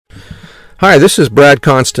Hi, this is Brad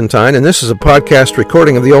Constantine, and this is a podcast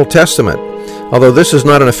recording of the Old Testament. Although this is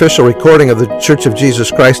not an official recording of the Church of Jesus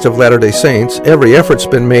Christ of Latter-day Saints, every effort's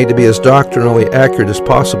been made to be as doctrinally accurate as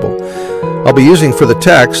possible. I'll be using for the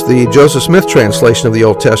text the Joseph Smith translation of the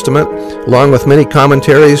Old Testament, along with many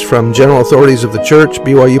commentaries from general authorities of the Church,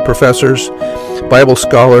 BYU professors, Bible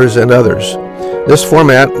scholars, and others. This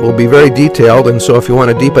format will be very detailed, and so if you want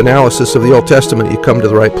a deep analysis of the Old Testament, you come to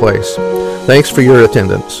the right place. Thanks for your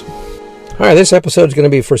attendance. All right, this episode is going to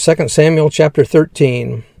be for 2 Samuel chapter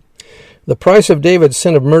 13. The price of David's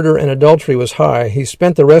sin of murder and adultery was high. He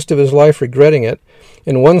spent the rest of his life regretting it.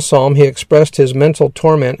 In one psalm, he expressed his mental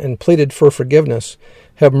torment and pleaded for forgiveness.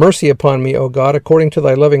 Have mercy upon me, O God, according to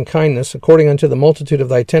thy loving kindness, according unto the multitude of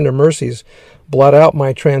thy tender mercies. Blot out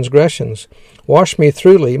my transgressions. Wash me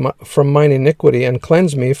thoroughly from mine iniquity, and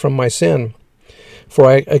cleanse me from my sin. For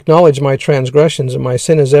I acknowledge my transgressions, and my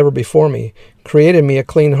sin is ever before me. Create in me a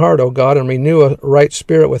clean heart, O God, and renew a right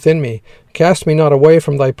spirit within me. Cast me not away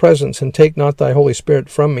from thy presence, and take not thy Holy Spirit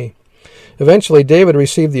from me. Eventually David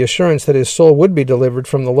received the assurance that his soul would be delivered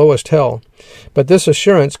from the lowest hell. But this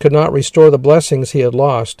assurance could not restore the blessings he had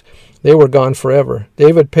lost. They were gone forever.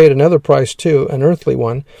 David paid another price too, an earthly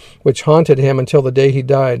one, which haunted him until the day he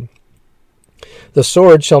died. The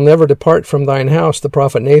sword shall never depart from thine house, the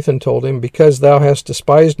prophet Nathan told him, because thou hast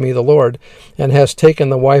despised me, the Lord, and hast taken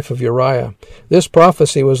the wife of Uriah. This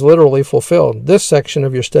prophecy was literally fulfilled. This section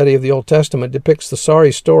of your study of the Old Testament depicts the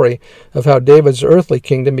sorry story of how David's earthly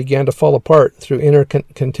kingdom began to fall apart through inner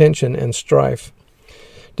contention and strife.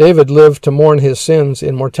 David lived to mourn his sins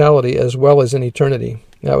in mortality as well as in eternity.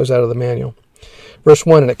 That was out of the manual. Verse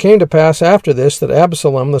 1, And it came to pass after this that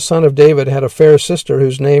Absalom, the son of David, had a fair sister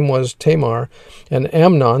whose name was Tamar, and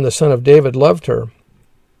Amnon, the son of David, loved her.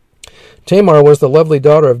 Tamar was the lovely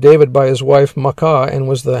daughter of David by his wife Maacah, and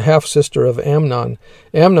was the half-sister of Amnon.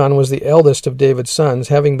 Amnon was the eldest of David's sons,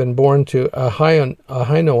 having been born to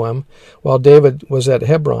Ahinoam, while David was at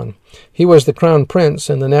Hebron. He was the crown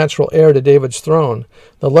prince and the natural heir to David's throne.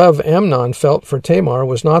 The love Amnon felt for Tamar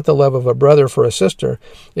was not the love of a brother for a sister.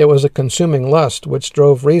 It was a consuming lust, which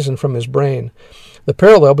drove reason from his brain. The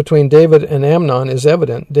parallel between David and Amnon is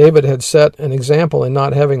evident. David had set an example in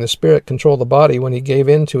not having the spirit control the body when he gave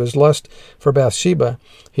in to his lust for Bathsheba.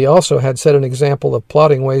 He also had set an example of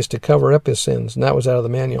plotting ways to cover up his sins, and that was out of the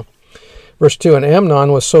manual. Verse 2, And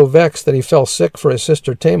Amnon was so vexed that he fell sick for his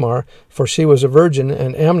sister Tamar, for she was a virgin,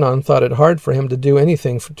 and Amnon thought it hard for him to do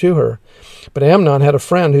anything to her. But Amnon had a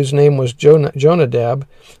friend whose name was Jonadab,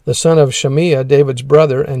 the son of Shemiah, David's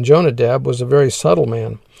brother, and Jonadab was a very subtle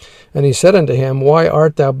man. And he said unto him, Why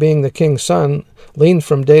art thou, being the king's son, leaned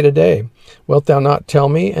from day to day? Wilt thou not tell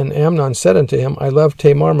me? And Amnon said unto him, I love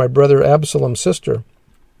Tamar, my brother Absalom's sister.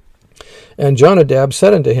 And Jonadab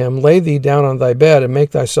said unto him, Lay thee down on thy bed, and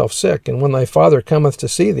make thyself sick. And when thy father cometh to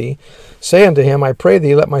see thee, say unto him, I pray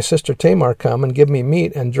thee, let my sister Tamar come, and give me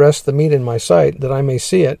meat, and dress the meat in my sight, that I may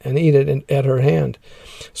see it, and eat it at her hand.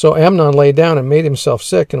 So Amnon lay down and made himself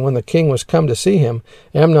sick, and when the king was come to see him,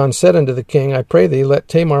 Amnon said unto the king, I pray thee, let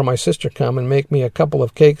Tamar my sister come, and make me a couple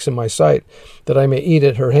of cakes in my sight, that I may eat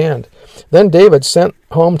at her hand. Then David sent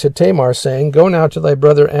home to Tamar, saying, Go now to thy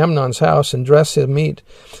brother Amnon's house, and dress him meat.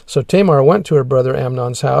 So Tamar went to her brother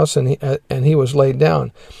Amnon's house, and he was laid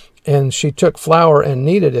down. And she took flour and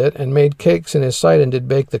kneaded it, and made cakes in his sight, and did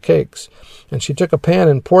bake the cakes. And she took a pan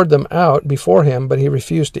and poured them out before him, but he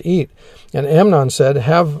refused to eat. And Amnon said,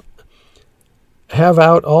 Have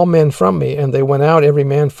out all men from me. And they went out every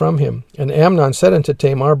man from him. And Amnon said unto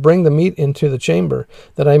Tamar, Bring the meat into the chamber,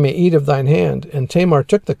 that I may eat of thine hand. And Tamar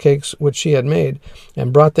took the cakes which she had made,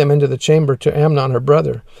 and brought them into the chamber to Amnon her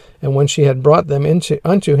brother. And when she had brought them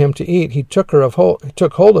unto him to eat, he took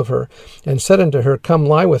hold of her, and said unto her, Come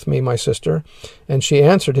lie with me, my sister. And she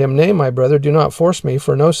answered him, Nay, my brother, do not force me,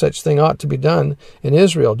 for no such thing ought to be done in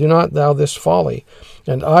Israel. Do not thou this folly.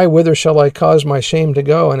 And I, whither shall I cause my shame to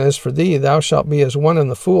go? And as for thee, thou shalt be as one of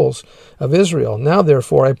the fools of Israel. Now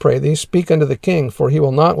therefore, I pray thee, speak unto the king, for he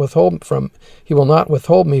will not withhold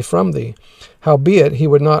me from thee. Howbeit he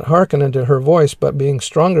would not hearken unto her voice, but being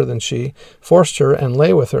stronger than she, forced her and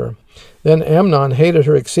lay with her. Then Amnon hated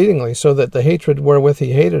her exceedingly, so that the hatred wherewith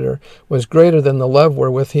he hated her was greater than the love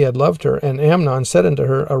wherewith he had loved her. And Amnon said unto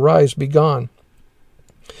her, Arise, be gone.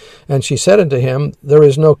 And she said unto him, There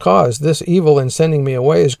is no cause. This evil in sending me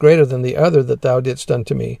away is greater than the other that thou didst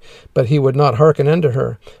unto me. But he would not hearken unto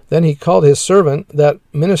her. Then he called his servant that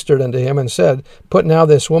ministered unto him, and said, Put now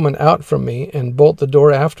this woman out from me, and bolt the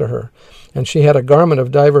door after her. And she had a garment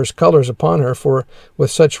of divers colors upon her, for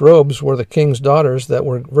with such robes were the king's daughters that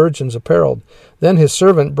were virgins apparelled. Then his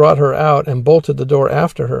servant brought her out, and bolted the door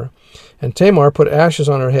after her. And Tamar put ashes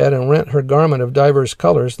on her head, and rent her garment of divers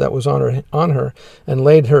colors that was on her, and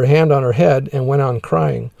laid her hand on her head, and went on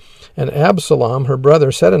crying. And Absalom her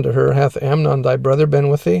brother said unto her, Hath Amnon thy brother been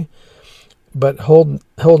with thee? But hold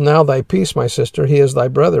now thy peace, my sister, he is thy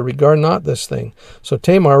brother, regard not this thing. So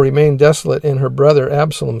Tamar remained desolate in her brother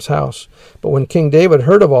Absalom's house. But when King David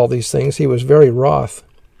heard of all these things, he was very wroth.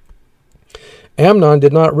 Amnon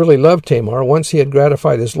did not really love Tamar. Once he had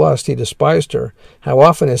gratified his lust, he despised her. How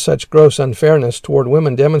often is such gross unfairness toward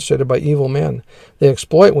women demonstrated by evil men? They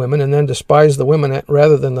exploit women and then despise the women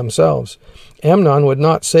rather than themselves. Amnon would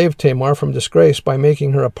not save Tamar from disgrace by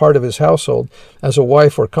making her a part of his household as a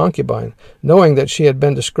wife or concubine. Knowing that she had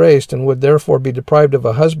been disgraced and would therefore be deprived of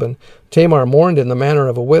a husband, Tamar mourned in the manner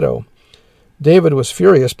of a widow. David was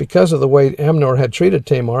furious because of the way Amnon had treated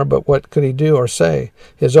Tamar, but what could he do or say?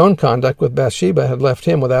 His own conduct with Bathsheba had left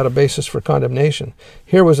him without a basis for condemnation.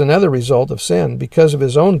 Here was another result of sin. Because of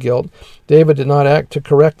his own guilt, David did not act to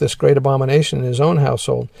correct this great abomination in his own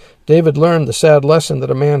household. David learned the sad lesson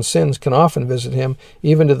that a man's sins can often visit him,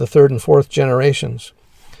 even to the third and fourth generations.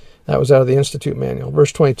 That was out of the Institute Manual.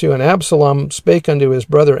 Verse 22, And Absalom spake unto his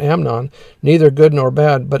brother Amnon, neither good nor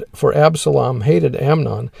bad, but for Absalom hated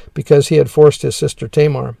Amnon, because he had forced his sister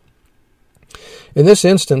Tamar. In this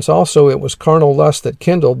instance also it was carnal lust that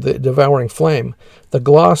kindled the devouring flame. The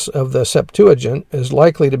gloss of the Septuagint is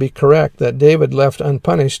likely to be correct that David left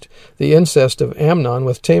unpunished the incest of Amnon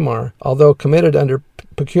with Tamar, although committed under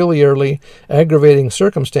peculiarly aggravating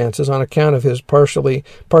circumstances on account of his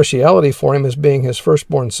partiality for him as being his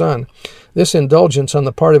firstborn son. This indulgence on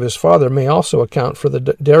the part of his father may also account for the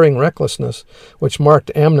daring recklessness which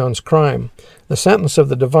marked Amnon's crime. The sentence of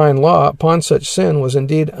the divine law upon such sin was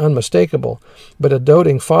indeed unmistakable, but a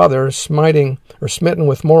doting father, smitten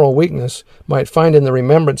with moral weakness, might find in the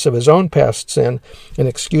remembrance of his own past sin an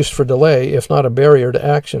excuse for delay, if not a barrier to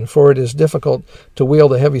action, for it is difficult to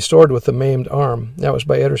wield a heavy sword with a maimed arm. That was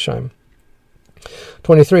by Edersheim.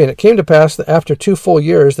 23. And it came to pass that after 2 full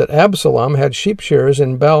years that Absalom had sheep shearers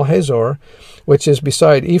in Baal-hazor, which is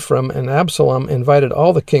beside Ephraim, and Absalom invited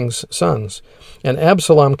all the king's sons. And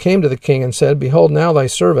Absalom came to the king and said, Behold, now thy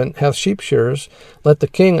servant hath sheep shearers. Let the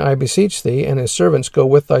king, I beseech thee, and his servants go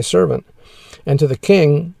with thy servant. And the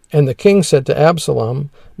king said to Absalom,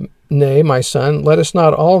 Nay, my son, let us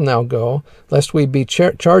not all now go, lest we be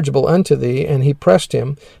chargeable unto thee. And he pressed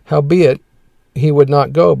him, howbeit he would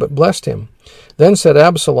not go, but blessed him. Then said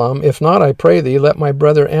Absalom, If not, I pray thee, let my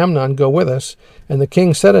brother Amnon go with us. And the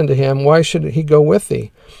king said unto him, Why should he go with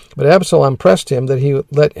thee? But Absalom pressed him that he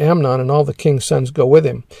let Amnon and all the king's sons go with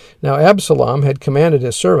him. Now Absalom had commanded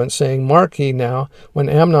his servants, saying, Mark ye now, when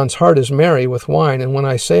Amnon's heart is merry with wine, and when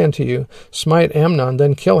I say unto you, Smite Amnon,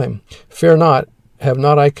 then kill him. Fear not, have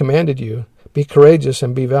not I commanded you? Be courageous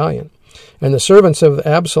and be valiant. And the servants of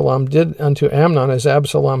Absalom did unto Amnon as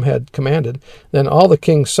Absalom had commanded. Then all the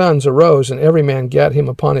king's sons arose, and every man gat him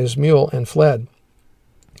upon his mule, and fled.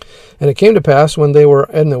 And it came to pass, when they were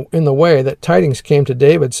in the way, that tidings came to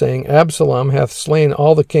David, saying, Absalom hath slain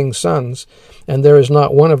all the king's sons, and there is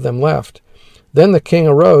not one of them left. Then the king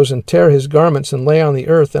arose, and tare his garments, and lay on the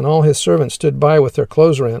earth, and all his servants stood by with their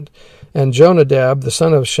clothes rent. And Jonadab, the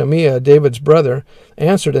son of Shemiah, David's brother,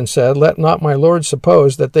 answered and said, Let not my lord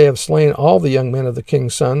suppose that they have slain all the young men of the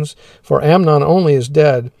king's sons, for Amnon only is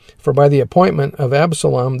dead. For by the appointment of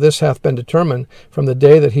Absalom this hath been determined from the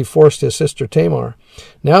day that he forced his sister Tamar.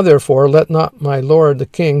 Now therefore let not my lord the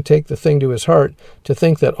king take the thing to his heart, to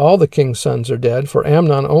think that all the king's sons are dead, for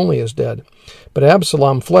Amnon only is dead. But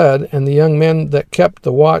Absalom fled, and the young men that kept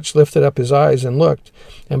the watch lifted up his eyes and looked,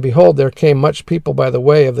 and behold, there came much people by the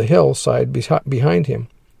way of the hillside behind him.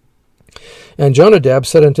 And Jonadab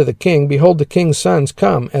said unto the king, Behold, the king's sons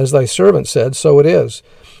come, as thy servant said, so it is.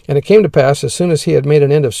 And it came to pass, as soon as he had made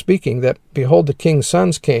an end of speaking, that, behold, the king's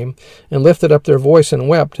sons came, and lifted up their voice and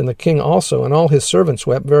wept, and the king also, and all his servants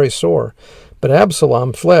wept very sore. But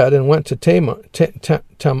Absalom fled, and went to Talmai,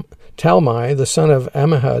 the son of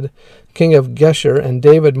Ammihud, king of Geshur, and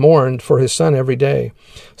David mourned for his son every day.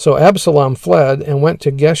 So Absalom fled, and went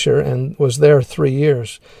to Geshur, and was there 3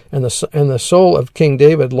 years. And the soul of King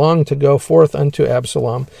David longed to go forth unto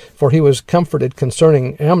Absalom, for he was comforted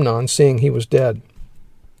concerning Amnon, seeing he was dead.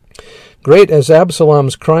 Great as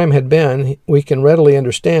Absalom's crime had been, we can readily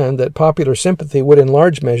understand that popular sympathy would in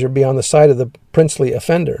large measure be on the side of the princely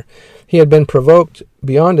offender. He had been provoked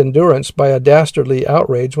beyond endurance by a dastardly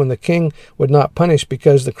outrage when the king would not punish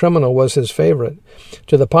because the criminal was his favorite.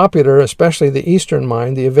 To the popular, especially the Eastern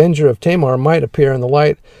mind, the avenger of Tamar might appear in the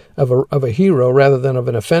light of a hero rather than of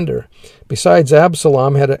an offender. Besides,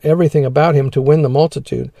 Absalom had everything about him to win the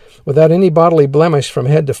multitude. Without any bodily blemish from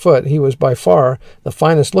head to foot, he was by far the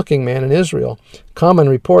finest-looking man in Israel. Common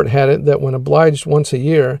report had it that when obliged once a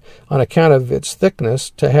year, on account of its thickness,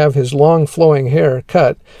 to have his long flowing hair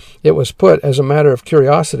cut, it was put as a matter of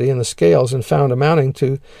curiosity in the scales and found amounting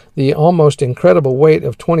to the almost incredible weight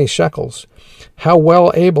of 20 shekels. How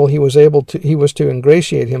well able he was to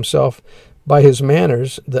ingratiate himself by his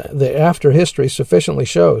manners, the after history sufficiently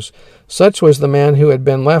shows. Such was the man who had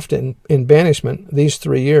been left in banishment these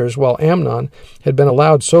 3 years, while Amnon had been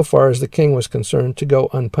allowed, so far as the king was concerned, to go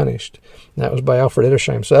unpunished. And that was by Alfred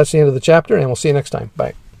Edersheim. So that's the end of the chapter, and we'll see you next time.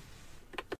 Bye.